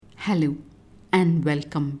Hello and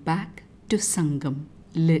welcome back to Sangam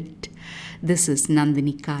Lit. This is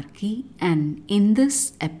Nandini Karki, and in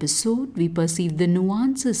this episode we perceive the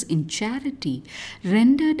nuances in charity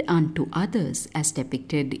rendered unto others as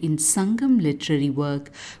depicted in Sangam Literary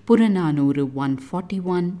work Puranaanooru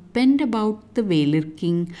 141, penned about the Velir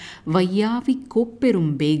king Vaiyaavi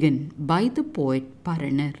Koperum Bekan by the poet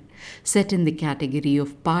Paranar. Set in the category of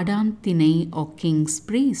Paadaan Thinai or king's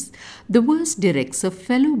praise, the verse directs a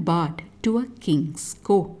fellow bard to a king's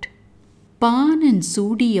court. பானன்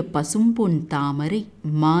சூடிய பசும்பொன் தாமரை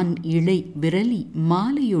மான் இழை விரலி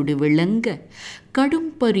மாலையோடு விளங்க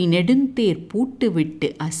கடும்பரி நெடுந்தேர் பூட்டுவிட்டு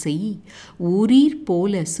அசையி ஊரீர்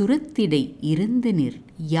போல சுரத்திடை இருந்தனிர்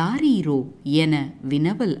யாரீரோ என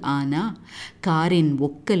வினவல் ஆனா காரின்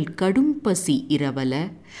ஒக்கல் கடும்பசி இரவல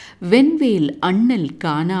வெண்வேல் அண்ணல்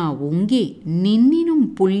காணா ஒங்கே நின்னினும்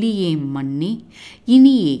புள்ளியேம் மண்ணே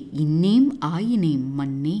இனியே இன்னேம் ஆயினேம்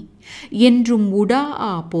மண்ணே என்றும் உடா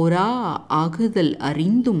ஆ பொறா ஆகுதல்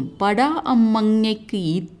அறிந்தும் படா அம்மங்கைக்கு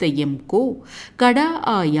ஈத்தயம் கோ கடா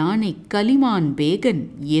ஆ யானை கலிமான் பேகன்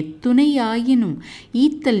எத்துணையாயினும்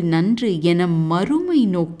ஈத்தல் நன்று என மறுமை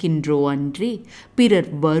நோக்கின்றோ அன்றே பிறர்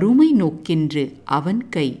வறுமை நோக்கின்று அவன்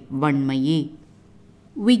கை வன்மையே.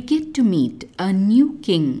 We get to meet a new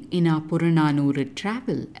king in our Puranaanooru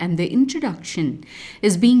travel, and the introduction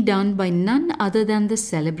is being done by none other than the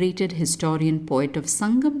celebrated historian poet of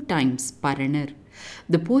Sangam times, Paranar.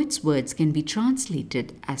 The poet's words can be translated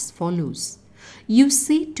as follows. You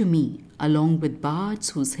say to me, along with bards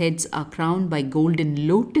whose heads are crowned by golden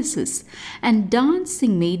lotuses, and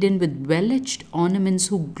dancing maiden with well-edged ornaments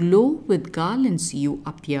who glow with garlands, you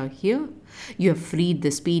appear here. You have freed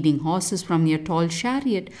the speeding horses from your tall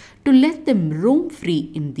chariot to let them roam free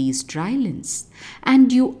in these dry lands,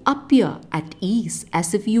 and you appear at ease as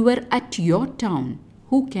if you were at your town.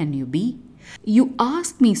 Who can you be? You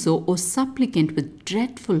ask me so, O supplicant with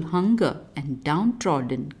dreadful hunger and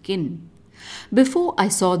downtrodden kin. Before I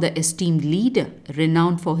saw the esteemed leader,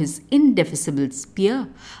 renowned for his indefeasible spear,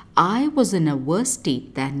 I was in a worse state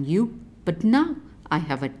than you, but now I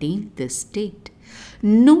have attained this state.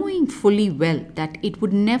 Knowing fully well that it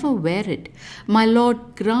would never wear it, my lord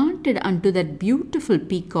granted unto that beautiful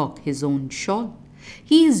peacock his own shawl.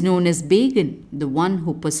 He is known as Bekan, the one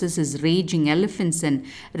who possesses raging elephants and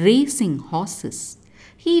racing horses.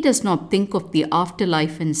 He does not think of the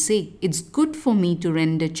afterlife and say, it's good for me to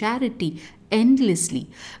render charity endlessly,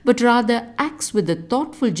 but rather acts with a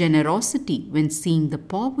thoughtful generosity when seeing the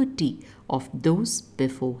poverty of those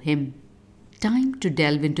before him. Time to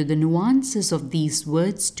delve into the nuances of these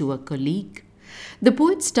words to a colleague. The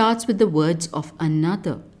poet starts with the words of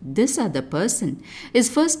another. This other person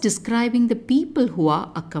is first describing the people who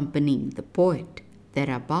are accompanying the poet.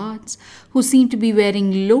 There are bards who seem to be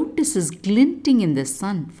wearing lotuses glinting in the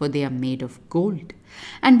sun, for they are made of gold.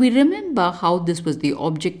 And we remember how this was the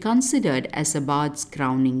object considered as a bard's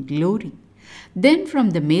crowning glory. Then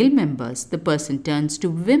from the male members, the person turns to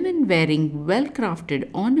women wearing well-crafted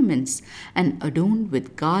ornaments and adorned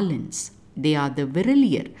with garlands. They are the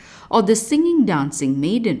Velir, or the singing dancing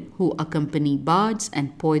maiden, who accompany bards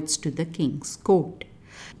and poets to the king's court.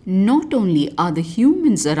 Not only are the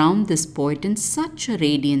humans around this poet in such a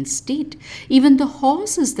radiant state, even the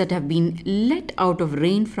horses that have been let out of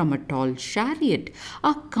rein from a tall chariot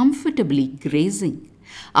are comfortably grazing.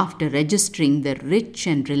 After registering the rich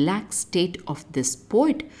and relaxed state of this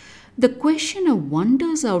poet, the questioner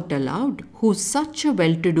wonders out aloud who such a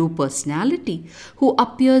well-to-do personality, who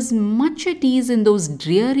appears much at ease in those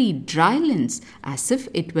dreary drylands as if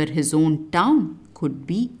it were his own town, could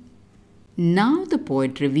be. Now the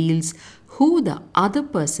poet reveals who the other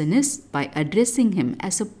person is by addressing him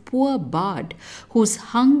as a poor bard whose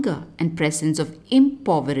hunger and presence of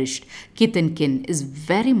impoverished kith and kin is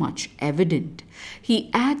very much evident. He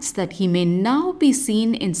adds that he may now be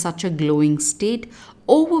seen in such a glowing state,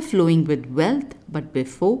 overflowing with wealth, but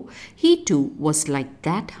before he too was like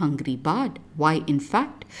that hungry bard, why in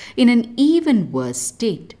fact in an even worse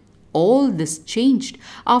state. All this changed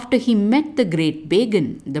after he met the great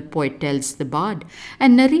Bekan, the poet tells the bard,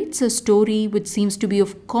 and narrates a story which seems to be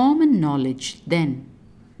of common knowledge then.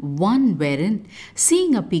 One wherein,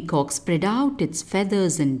 seeing a peacock spread out its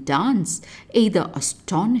feathers and dance, either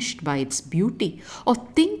astonished by its beauty or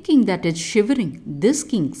thinking that it's shivering, this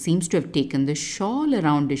king seems to have taken the shawl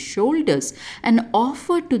around his shoulders and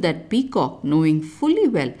offered to that peacock, knowing fully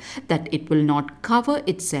well that it will not cover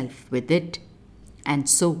itself with it. And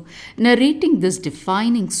so, narrating this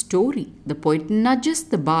defining story, the poet nudges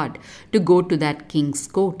the bard to go to that king's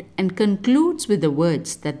court and concludes with the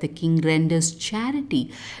words that the king renders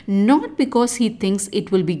charity not because he thinks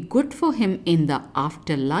it will be good for him in the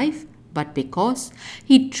afterlife, but because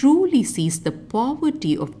he truly sees the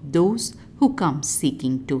poverty of those who come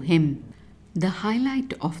seeking to him. The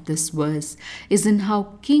highlight of this verse is in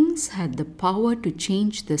how kings had the power to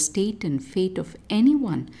change the state and fate of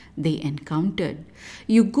anyone they encountered.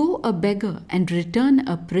 You go a beggar and return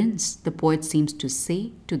a prince, the poet seems to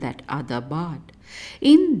say to that other bard.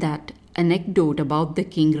 In that anecdote about the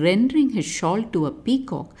king rendering his shawl to a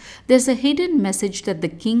peacock, there's a hidden message that the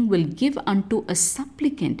king will give unto a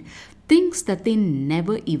supplicant things that they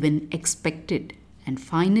never even expected. And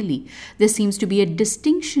finally, there seems to be a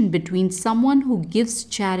distinction between someone who gives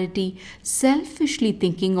charity selfishly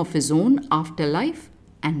thinking of his own afterlife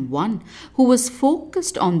and one who was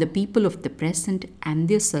focused on the people of the present and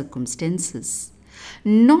their circumstances.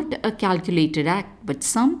 Not a calculated act, but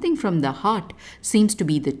something from the heart seems to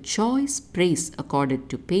be the choice praise accorded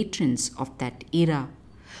to patrons of that era.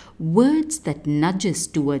 Words that nudges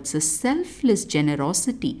towards a selfless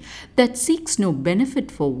generosity that seeks no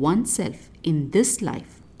benefit for oneself in this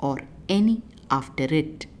life or any after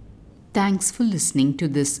it. Thanks for listening to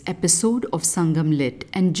this episode of Sangam Lit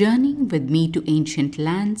and journeying with me to ancient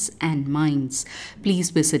lands and minds. Please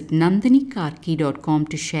visit nandinikarki.com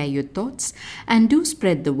to share your thoughts and do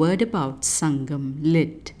spread the word about Sangam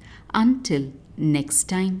Lit. Until next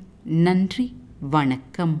time, Nandri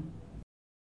Vanakkam.